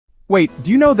Wait,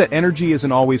 do you know that energy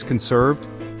isn't always conserved?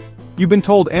 You've been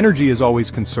told energy is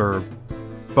always conserved,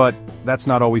 but that's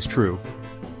not always true.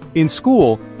 In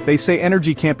school, they say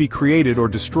energy can't be created or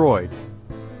destroyed.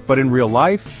 But in real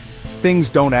life, things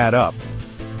don't add up.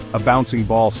 A bouncing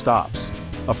ball stops.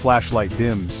 A flashlight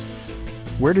dims.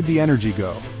 Where did the energy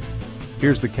go?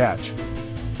 Here's the catch.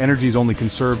 Energy is only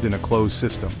conserved in a closed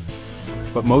system.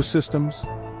 But most systems,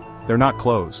 they're not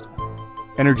closed.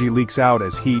 Energy leaks out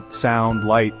as heat, sound,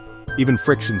 light, even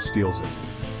friction steals it.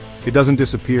 It doesn't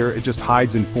disappear, it just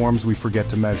hides in forms we forget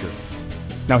to measure.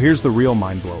 Now here's the real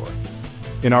mind-blower.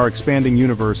 In our expanding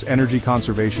universe, energy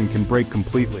conservation can break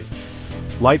completely.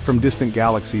 Light from distant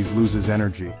galaxies loses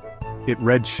energy. It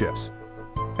redshifts.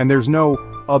 And there's no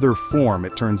other form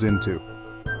it turns into.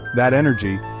 That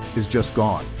energy is just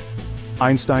gone.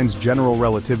 Einstein's general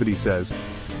relativity says,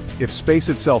 if space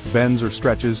itself bends or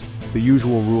stretches, the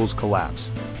usual rules collapse.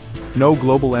 No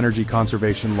global energy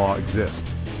conservation law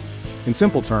exists. In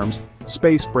simple terms,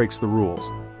 space breaks the rules.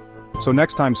 So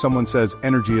next time someone says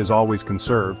energy is always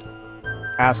conserved,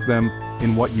 ask them,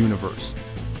 in what universe?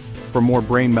 For more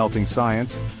brain-melting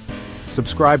science,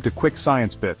 subscribe to Quick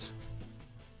Science Bits.